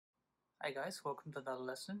Hi guys, welcome to another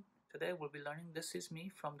lesson. Today we'll be learning This Is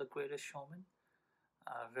Me from The Greatest Showman.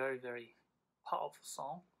 A very powerful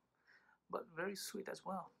song, but very sweet as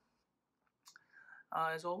well.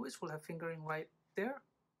 As always, we'll have fingering right there,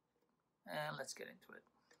 and let's get into it.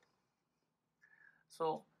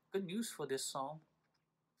 So, good news for this song.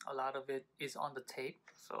 A lot of it is on the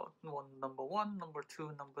tape. So, number one, number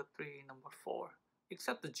two, number three, number four,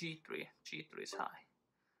 except the G3. G3 is high.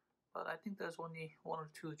 But I think there's only one or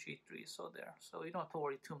two G3s so there, so you don't have to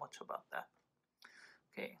worry too much about that.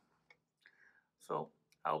 Okay, so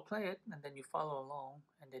I'll play it and then you follow along,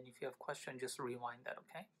 and then if you have questions, just rewind that,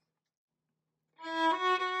 okay?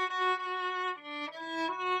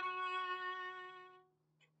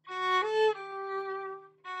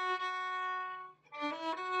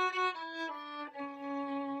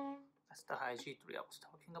 That's the high G3 I was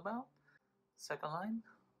talking about. Second line.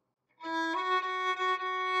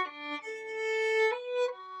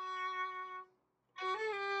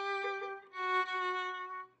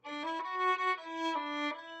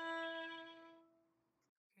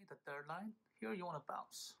 Okay, the third line. Here you want to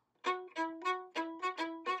bounce.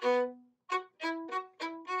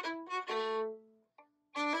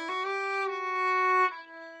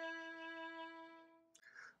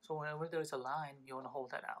 So whenever there's a line, you want to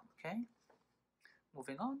hold that out, okay?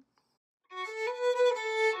 Moving on.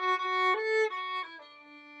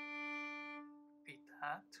 Beat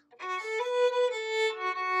that.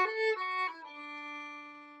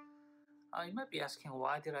 You might be asking,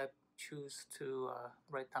 why did I choose to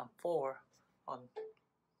write down 4 on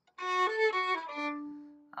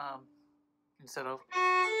instead of,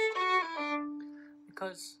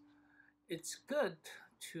 because it's good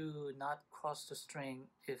to not cross the string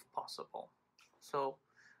if possible. So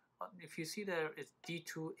if you see there, it's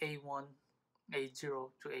D2, A1,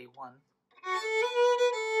 A0 to A1.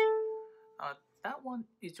 That one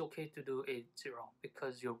is okay to do A0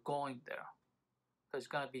 because you're going there, because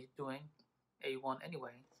you're going to be doing A1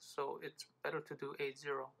 anyway, so it's better to do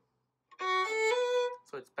A0.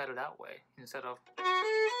 So it's better that way instead of,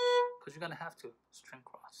 because you're going to have to string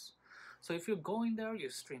cross. So if you're going there, you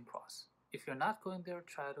string cross. If you're not going there,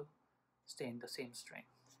 try to stay in the same string.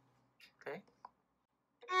 Okay?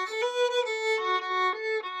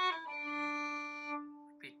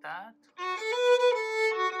 Repeat that.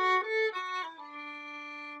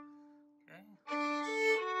 Okay.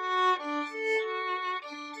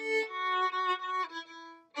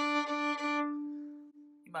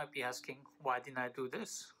 You might be asking, why didn't I do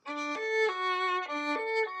this? You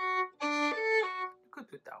could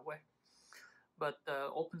do it that way. But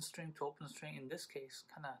open string to open string in this case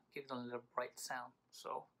kind of gives a little bright sound.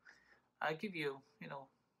 So I give you,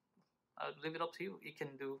 I'll leave it up to you. You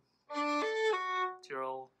can do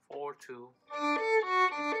 0, 4, 2,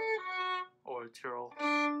 or 0,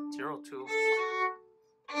 0, 2.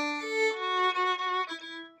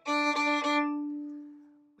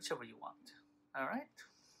 Whichever you want. Alright?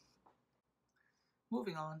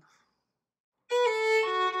 Moving on.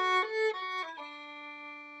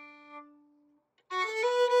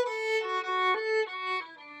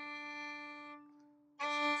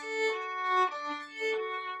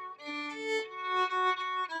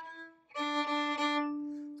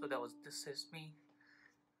 So that was This Is Me.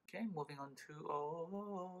 Okay, moving on to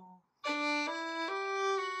Oh.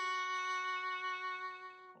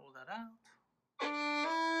 Hold that out.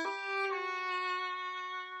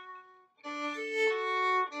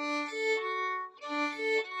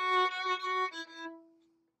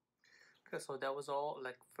 Okay, so that was all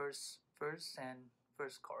like first verse and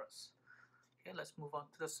first chorus. Okay, let's move on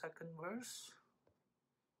to the second verse.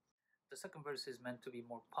 The second verse is meant to be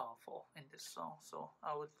more powerful in this song, so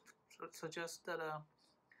I would suggest that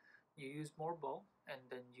you use more bow and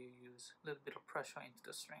then you use a little bit of pressure into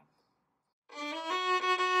the string.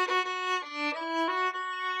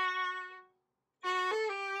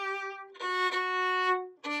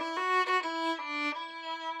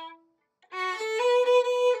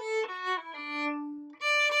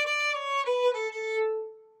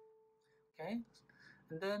 Okay,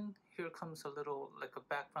 and then here comes a little like a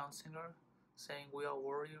background singer saying "We are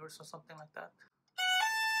warriors" or something like that.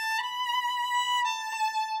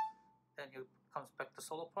 Then here comes back the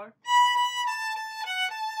solo part.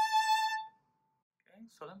 Okay,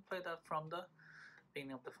 so let me play that from the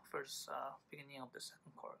beginning of the first, beginning of the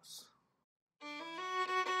second chorus.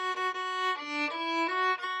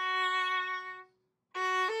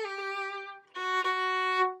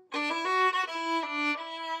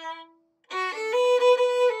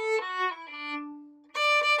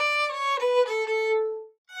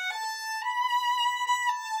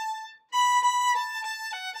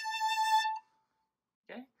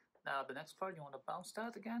 Okay, Now the next part, you want to bounce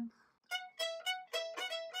that again.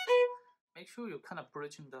 Make sure you're kind of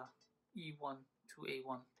bridging the E1 to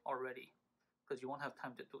A1 already, because you won't have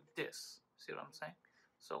time to do this. See what I'm saying?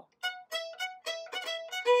 So,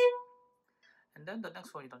 and then the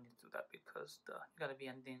next one you don't need to do that because you gotta be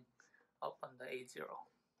ending up on the A0.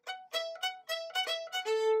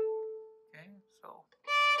 Okay, so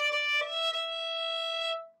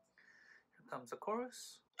here comes the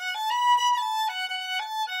chorus.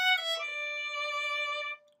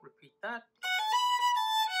 Repeat that.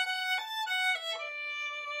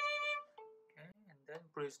 Okay, and then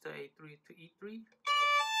bridge the A3 to E3.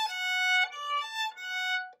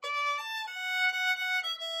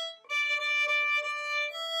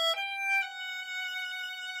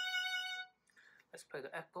 Let's play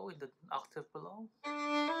the echo in the octave below.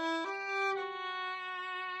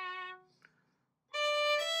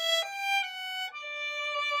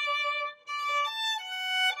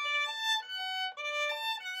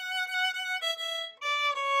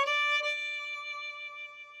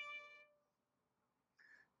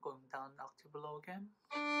 Going down an octave below again.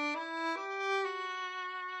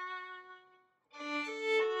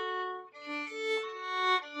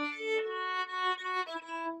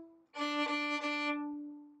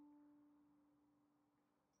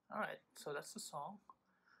 Alright, so that's the song.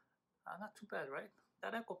 Not too bad, right?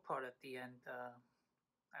 That echo part at the end,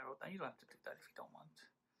 I wrote down. You don't have to do that if you don't want.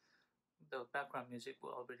 The background music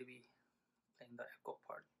will already be playing the echo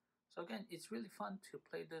part. So again, it's really fun to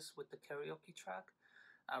play this with the karaoke track.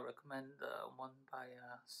 I recommend one by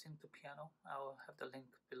Sing to Piano. I'll have the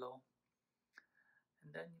link below.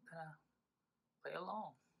 And then you kind of play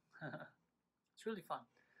along. It's really fun.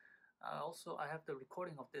 Also, I have the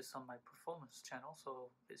recording of this on my performance channel, so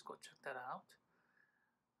please go check that out.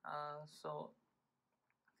 So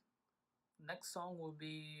next song will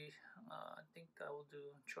be, I think I will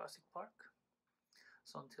do Jurassic Park.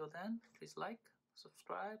 So until then, please like,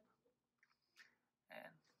 subscribe,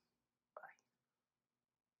 and